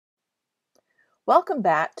Welcome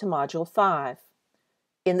back to Module 5.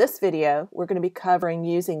 In this video, we're going to be covering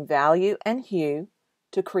using value and hue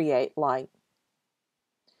to create light.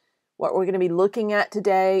 What we're going to be looking at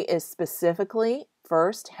today is specifically,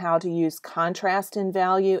 first, how to use contrast in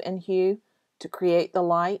value and hue to create the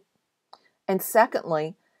light, and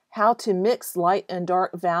secondly, how to mix light and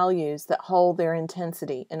dark values that hold their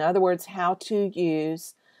intensity. In other words, how to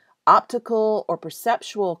use optical or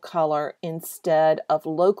perceptual color instead of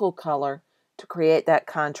local color to create that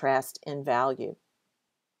contrast in value.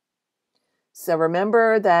 So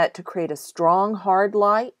remember that to create a strong, hard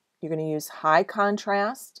light, you're going to use high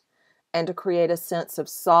contrast, and to create a sense of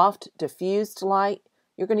soft, diffused light,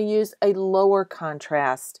 you're going to use a lower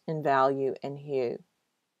contrast in value and hue.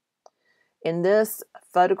 In this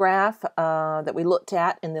photograph that we looked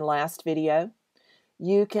at in the last video,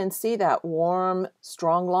 you can see that warm,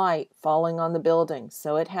 strong light falling on the building.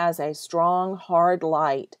 So it has a strong, hard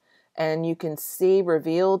light, and you can see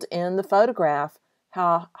revealed in the photograph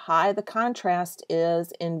how high the contrast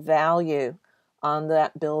is in value on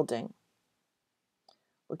that building.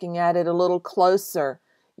 Looking at it a little closer,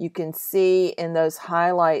 you can see in those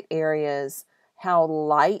highlight areas how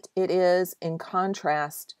light it is in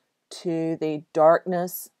contrast to the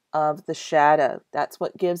darkness of the shadow. That's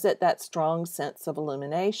what gives it that strong sense of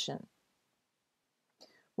illumination.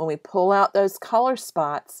 When we pull out those color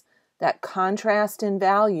spots, that contrast in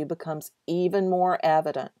value becomes even more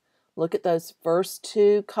evident. Look at those first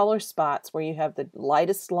two color spots where you have the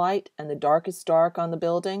lightest light and the darkest dark on the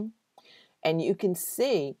building, and you can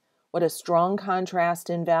see what a strong contrast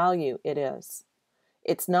in value it is.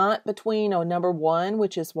 It's not between a number 1,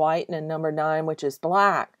 which is white, and a number 9, which is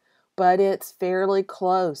black, but it's fairly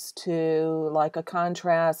close to like a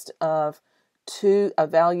contrast of a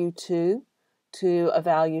value 2 to a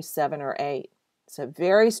value 7 or 8. It's a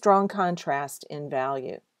very strong contrast in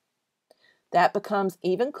value. That becomes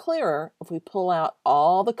even clearer if we pull out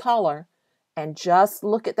all the color and just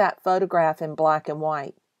look at that photograph in black and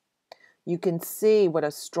white. You can see what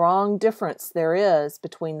a strong difference there is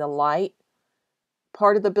between the light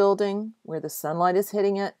part of the building where the sunlight is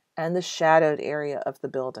hitting it and the shadowed area of the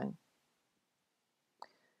building.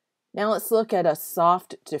 Now let's look at a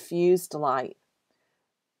soft diffused light.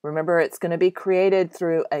 Remember, it's going to be created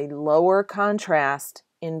through a lower contrast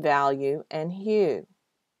in value and hue.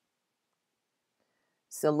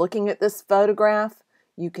 So looking at this photograph,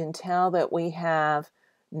 you can tell that we have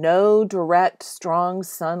no direct, strong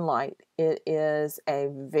sunlight. It is a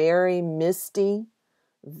very misty,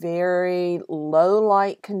 very low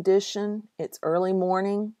light condition. It's early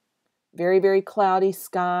morning, very, very cloudy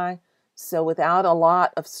sky, so without a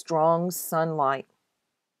lot of strong sunlight.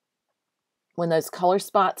 When those color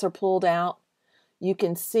spots are pulled out, you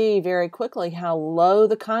can see very quickly how low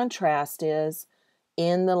the contrast is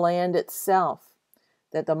in the land itself.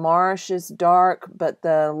 That the marsh is dark, but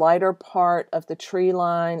the lighter part of the tree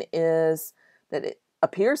line is, that it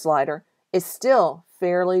appears lighter, is still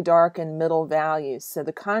fairly dark in middle values. So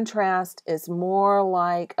the contrast is more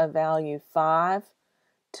like a value 5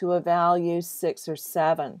 to a value 6 or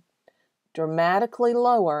 7, dramatically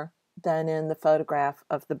lower than in the photograph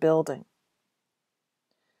of the building.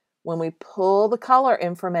 When we pull the color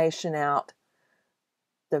information out,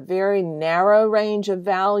 the very narrow range of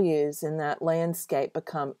values in that landscape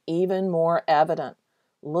become even more evident.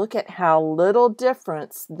 Look at how little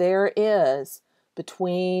difference there is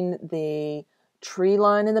between the tree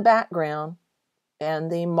line in the background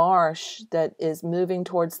and the marsh that is moving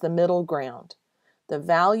towards the middle ground. The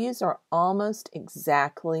values are almost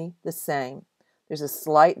exactly the same. There's a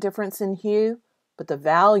slight difference in hue, but the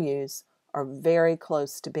values are very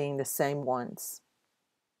close to being the same ones.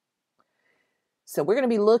 So we're going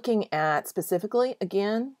to be looking at specifically,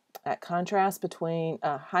 again, at contrast between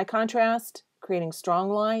high contrast, creating strong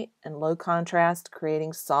light, and low contrast,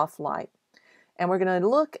 creating soft light. And we're going to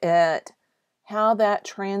look at how that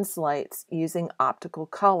translates using optical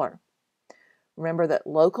color. Remember that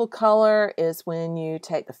local color is when you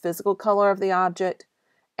take the physical color of the object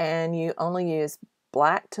and you only use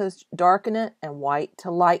black to darken it and white to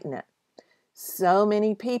lighten it. So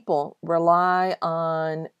many people rely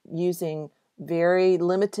on using very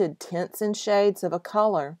limited tints and shades of a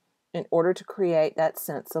color in order to create that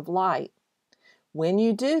sense of light. When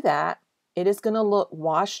you do that, it is going to look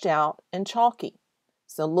washed out and chalky.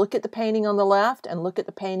 So look at the painting on the left and look at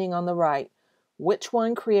the painting on the right. Which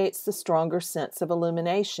one creates the stronger sense of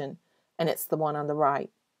illumination? And it's the one on the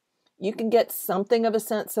right. You can get something of a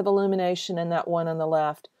sense of illumination in that one on the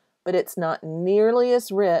left, but it's not nearly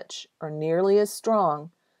as rich or nearly as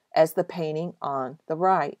strong as the painting on the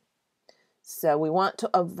right. So we want to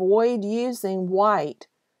avoid using white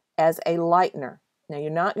as a lightener. Now,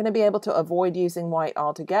 you're not going to be able to avoid using white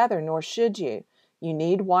altogether, nor should you. You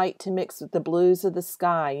need white to mix with the blues of the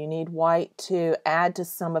sky. You need white to add to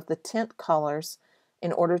some of the tint colors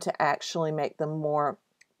in order to actually make them more,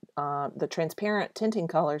 the transparent tinting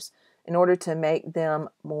colors, in order to make them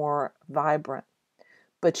more vibrant.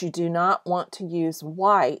 But you do not want to use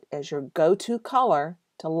white as your go-to color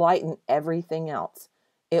to lighten everything else.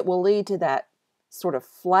 It will lead to that sort of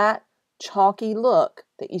flat, chalky look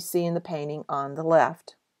that you see in the painting on the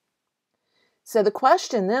left. So the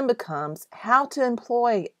question then becomes how to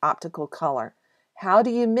employ optical color. How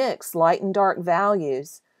do you mix light and dark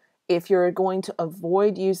values if you're going to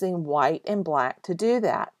avoid using white and black to do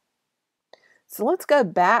that? So let's go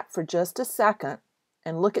back for just a second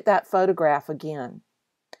and look at that photograph again.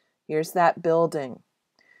 Here's that building.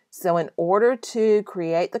 So in order to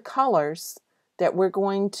create the colors that we're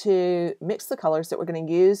going to mix the colors that we're going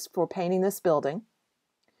to use for painting this building,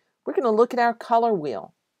 we're going to look at our color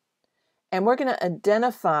wheel. And we're going to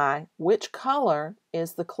identify which color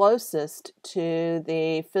is the closest to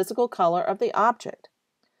the physical color of the object.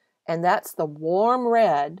 And that's the warm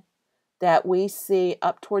red that we see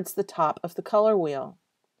up towards the top of the color wheel.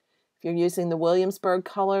 If you're using the Williamsburg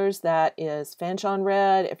colors, that is Fanchon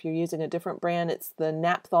red. If you're using a different brand, it's the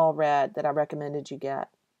Naphthol red that I recommended you get.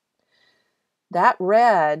 That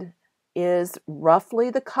red is roughly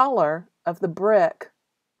the color of the brick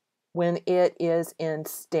when it is in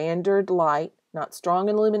standard light, not strong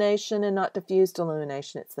illumination and not diffused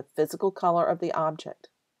illumination. It's the physical color of the object.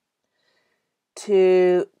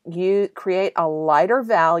 To create a lighter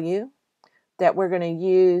value that we're going to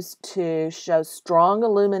use to show strong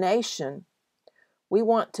illumination, we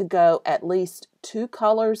want to go at least 2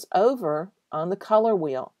 colors over on the color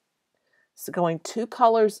wheel. So going 2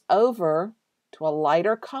 colors over to a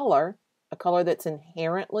lighter color, a color that's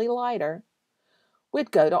inherently lighter,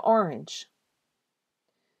 we'd go to orange.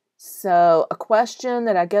 So a question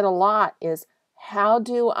that I get a lot is, how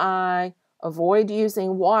do I avoid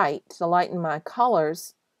using white to lighten my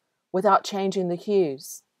colors without changing the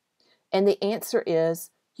hues? And the answer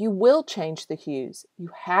is, you will change the hues. You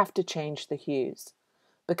have to change the hues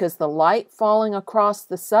because the light falling across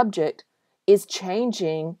the subject is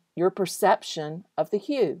changing your perception of the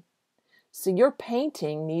hue. So your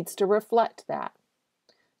painting needs to reflect that.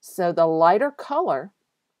 So the lighter color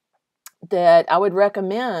that I would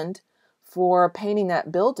recommend for painting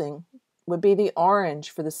that building would be the orange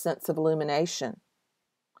for the sense of illumination.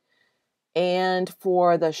 And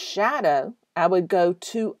for the shadow, I would go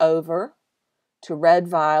 2 over to red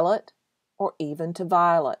violet or even to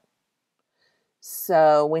violet.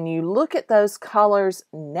 So when you look at those colors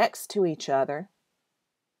next to each other,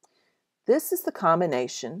 this is the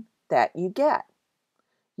combination that you get.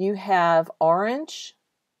 You have orange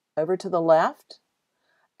over to the left,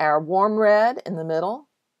 our warm red in the middle,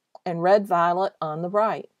 and red violet on the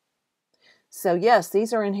right. So yes,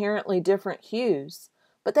 these are inherently different hues,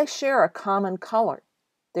 but they share a common color.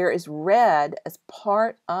 There is red as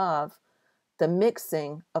part of the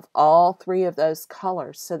mixing of all 3 of those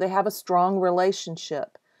colors. So they have a strong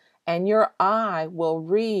relationship, and your eye will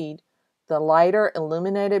read the lighter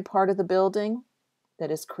illuminated part of the building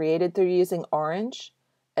that is created through using orange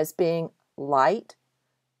as being light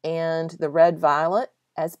and the red violet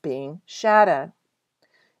as being shadow.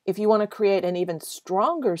 If you want to create an even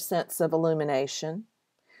stronger sense of illumination,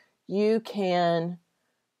 you can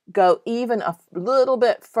go even a little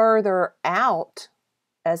bit further out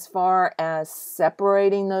as far as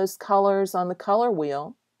separating those colors on the color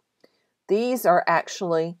wheel. These are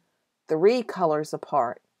actually 3 colors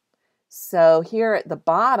apart. So here at the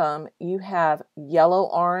bottom, you have yellow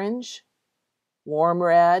orange, warm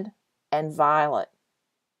red, and violet.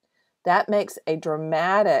 That makes a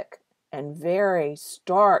dramatic and very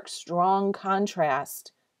stark, strong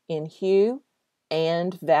contrast in hue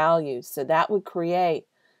and value. So that would create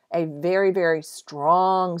a very, very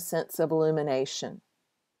strong sense of illumination.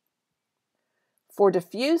 For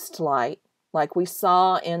diffused light, like we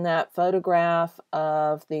saw in that photograph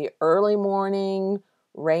of the early morning,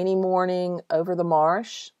 rainy morning over the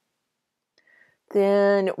marsh,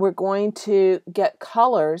 then we're going to get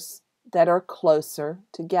colors that are closer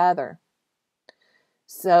together.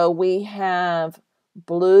 So we have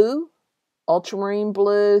blue, ultramarine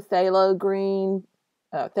blue, phthalo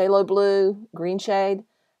blue, green shade,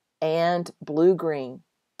 and blue-green.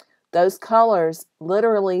 Those colors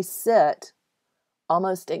literally sit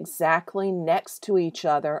almost exactly next to each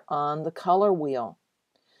other on the color wheel.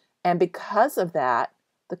 And because of that,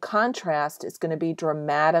 the contrast is going to be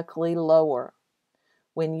dramatically lower.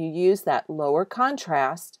 When you use that lower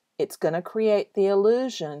contrast, it's going to create the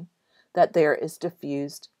illusion that there is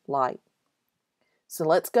diffused light. So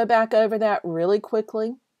let's go back over that really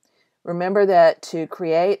quickly. Remember that to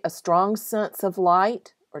create a strong sense of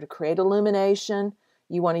light or to create illumination,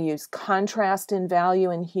 you want to use contrast in value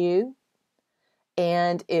and hue.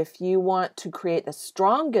 And if you want to create the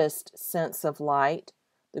strongest sense of light,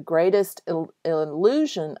 the greatest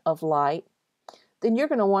illusion of light, then you're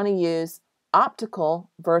going to want to use optical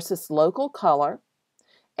versus local color.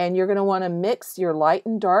 And you're going to want to mix your light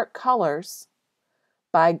and dark colors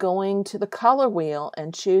by going to the color wheel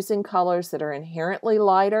and choosing colors that are inherently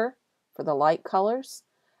lighter for the light colors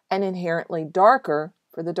and inherently darker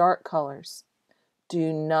for the dark colors.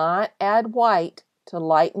 Do not add white to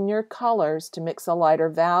lighten your colors to mix a lighter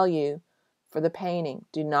value for the painting.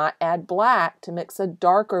 Do not add black to mix a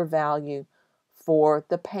darker value for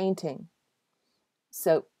the painting.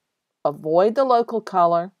 So avoid the local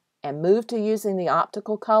color and move to using the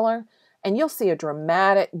optical color, and you'll see a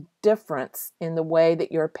dramatic difference in the way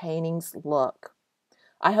that your paintings look.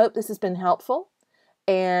 I hope this has been helpful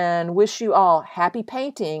and wish you all happy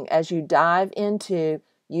painting as you dive into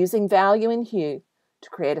using value and hue to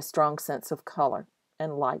create a strong sense of color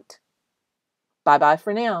and light. Bye-bye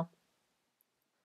for now.